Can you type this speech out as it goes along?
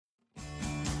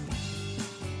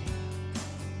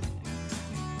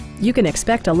You can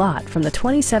expect a lot from the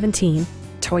 2017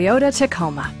 Toyota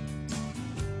Tacoma.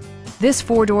 This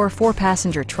four-door,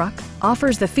 four-passenger truck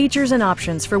offers the features and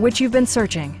options for which you've been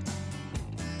searching.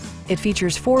 It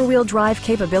features four-wheel drive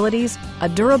capabilities, a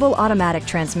durable automatic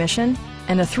transmission,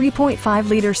 and a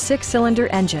 3.5-liter six-cylinder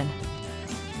engine.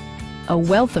 A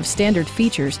wealth of standard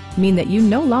features mean that you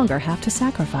no longer have to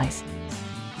sacrifice,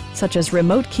 such as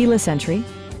remote keyless entry,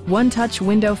 one-touch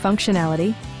window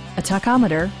functionality, a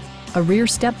tachometer, a rear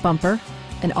step bumper,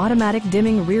 an automatic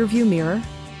dimming rear-view mirror,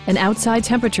 an outside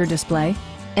temperature display,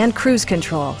 and cruise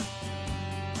control.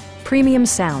 Premium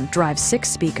sound drives 6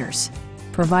 speakers,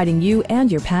 providing you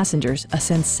and your passengers a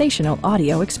sensational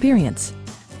audio experience.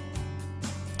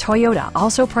 Toyota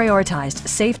also prioritized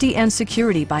safety and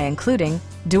security by including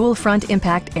dual front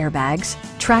impact airbags,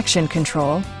 traction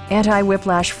control,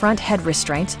 anti-whiplash front head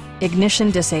restraints,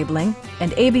 ignition disabling,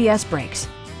 and ABS brakes.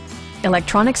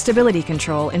 Electronic stability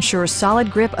control ensures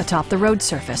solid grip atop the road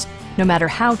surface, no matter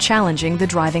how challenging the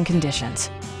driving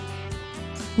conditions.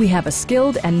 We have a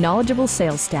skilled and knowledgeable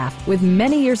sales staff with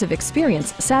many years of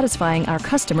experience satisfying our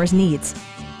customers' needs.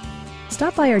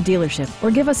 Stop by our dealership or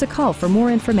give us a call for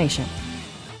more information.